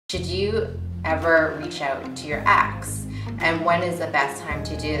Should you ever reach out to your ex? And when is the best time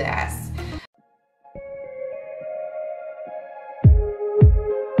to do this?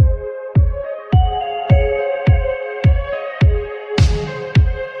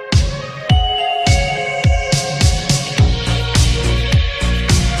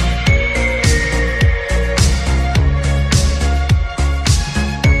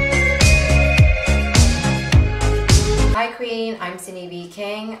 I'm Sindy V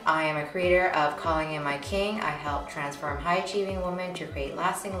King. I am a creator of Calling in My King. I help transform high-achieving women to create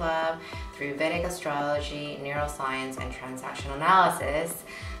lasting love through Vedic astrology, neuroscience, and transactional analysis.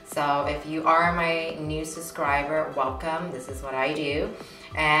 So if you are my new subscriber, welcome. This is what I do.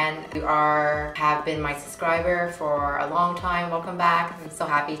 And you have been my subscriber for a long time, welcome back. I'm so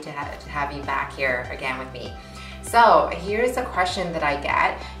happy to have you back here again with me. So here's a question that I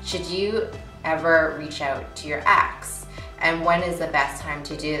get. Should you ever reach out to your ex? And when is the best time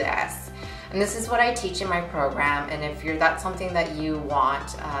to do this? And this is what I teach in my program. And if that's something that you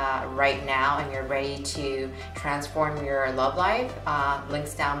want right now and you're ready to transform your love life,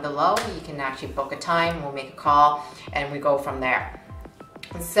 links down below. You can actually book a time, we'll make a call, and we go from there.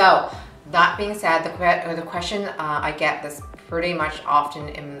 So that being said, the question I get this pretty much often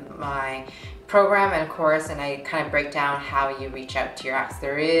in my program and course, and I kind of break down how you reach out to your ex.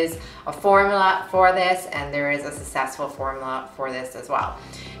 There is a formula for this, and there is a successful formula for this as well.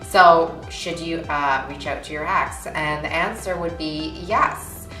 So should you reach out to your ex? And the answer would be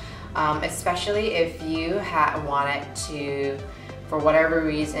yes, especially if you wanted to, for whatever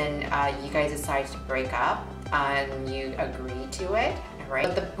reason, you guys decide to break up and you agree to it,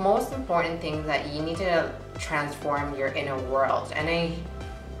 right? But the most important thing is that you need to transform your inner world. And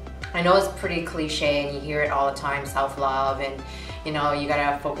I know it's pretty cliche and you hear it all the time, self-love, and you know, you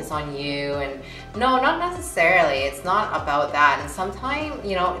gotta focus on you, and no, not necessarily. It's not about that. And sometimes,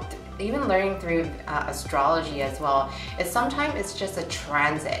 you know, even learning through astrology as well, sometimes it's just a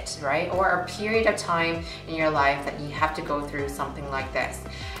transit, right? Or a period of time in your life that you have to go through something like this.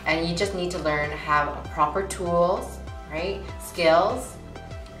 And you just need to learn have proper tools, right? Skills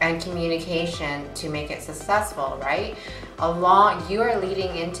and communication to make it successful, right? You are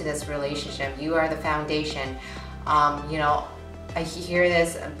leading into this relationship. You are the foundation. You know, I hear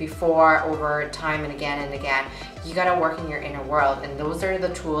this before over time and again. You gotta work in your inner world, and those are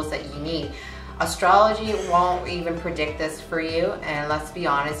the tools that you need. Astrology won't even predict this for you, and let's be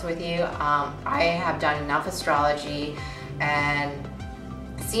honest with you, I have done enough astrology and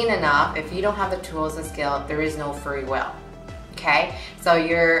seen enough. If you don't have the tools and skill, there is no free will. Okay, so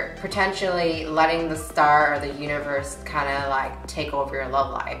you're potentially letting the star or the universe kind of like take over your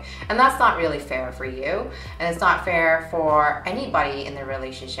love life, and that's not really fair for you, and it's not fair for anybody in the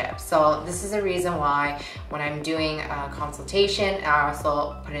relationship. So this is the reason why when I'm doing a consultation, I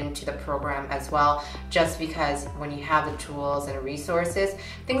also put into the program as well, just because when you have the tools and resources,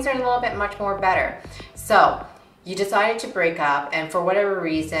 things are a little bit much more better. So you decided to break up, and for whatever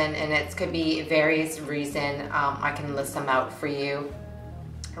reason, and it could be various reasons, I can list them out for you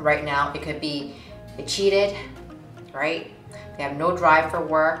right now. It could be they cheated, right? They have no drive for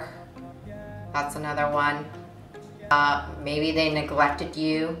work. That's another one. Maybe they neglected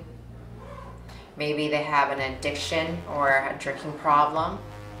you. Maybe they have an addiction or a drinking problem.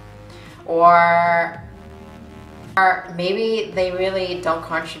 Or maybe they really don't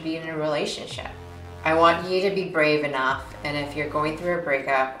contribute in a relationship. I want you to be brave enough, and if you're going through a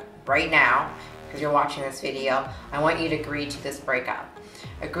breakup right now, because you're watching this video, I want you to agree to this breakup.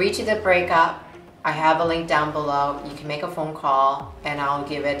 Agree to the breakup. I have a link down below. You can make a phone call, and I'll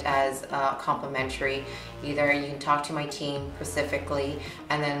give it as complimentary. Either you can talk to my team specifically,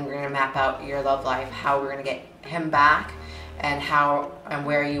 and then we're gonna map out your love life, how we're gonna get him back, and how and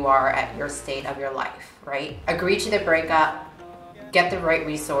where you are at your state of your life, right? Agree to the breakup, get the right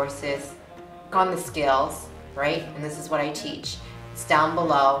resources, on the skills, right? And this is what I teach. It's down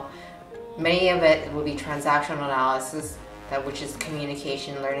below. Many of it will be transactional analysis, which is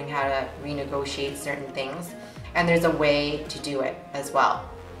communication, learning how to renegotiate certain things. And there's a way to do it as well.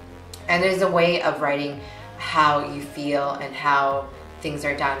 And there's a way of writing how you feel and how things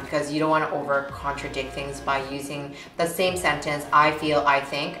are done, because you don't want to over contradict things by using the same sentence, I feel, I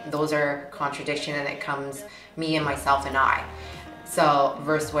think. Those are contradiction, and it comes me and myself and I. So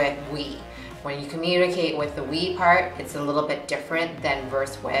verse with we. When you communicate with the we part, it's a little bit different than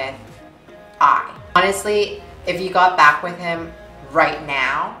verse with I. Honestly, if you got back with him right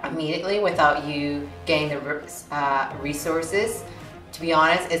now, immediately, without you getting the resources, to be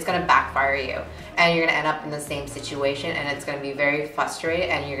honest, it's gonna backfire you. And you're gonna end up in the same situation, and it's gonna be very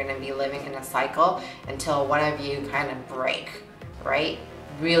frustrated, and you're gonna be living in a cycle until one of you kind of break, right?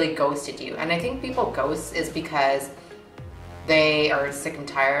 really ghosted you. And I think people ghost is because they are sick and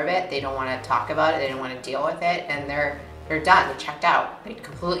tired of it. They don't want to talk about it. They don't want to deal with it, and they're done. They're checked out. They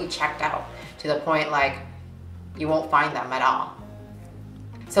completely checked out to the point like you won't find them at all.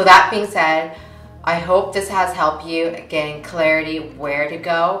 So that being said, I hope this has helped you getting clarity where to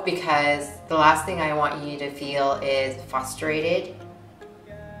go, because the last thing I want you to feel is frustrated,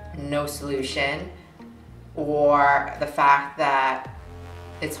 no solution, or the fact that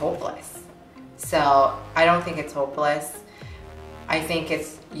it's hopeless. So I don't think it's hopeless. I think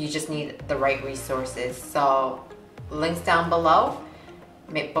you just need the right resources. So links down below,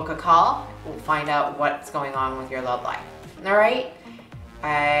 book a call, we'll find out what's going on with your love life. All right?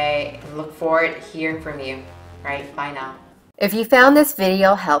 I look forward to hearing from you. All right, bye now. If you found this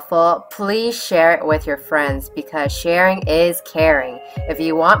video helpful, please share it with your friends, because sharing is caring. If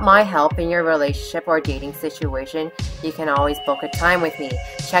you want my help in your relationship or dating situation, you can always book a time with me.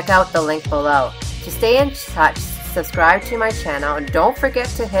 Check out the link below. To stay in touch, subscribe to my channel, and don't forget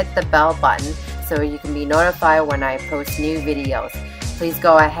to hit the bell button so you can be notified when I post new videos. Please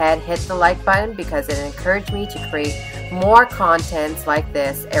go ahead, hit the like button, because it encourages me to create more contents like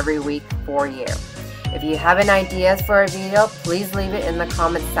this every week for you. If you have any ideas for a video, please leave it in the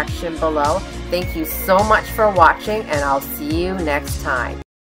comment section below. Thank you so much for watching, and I'll see you next time.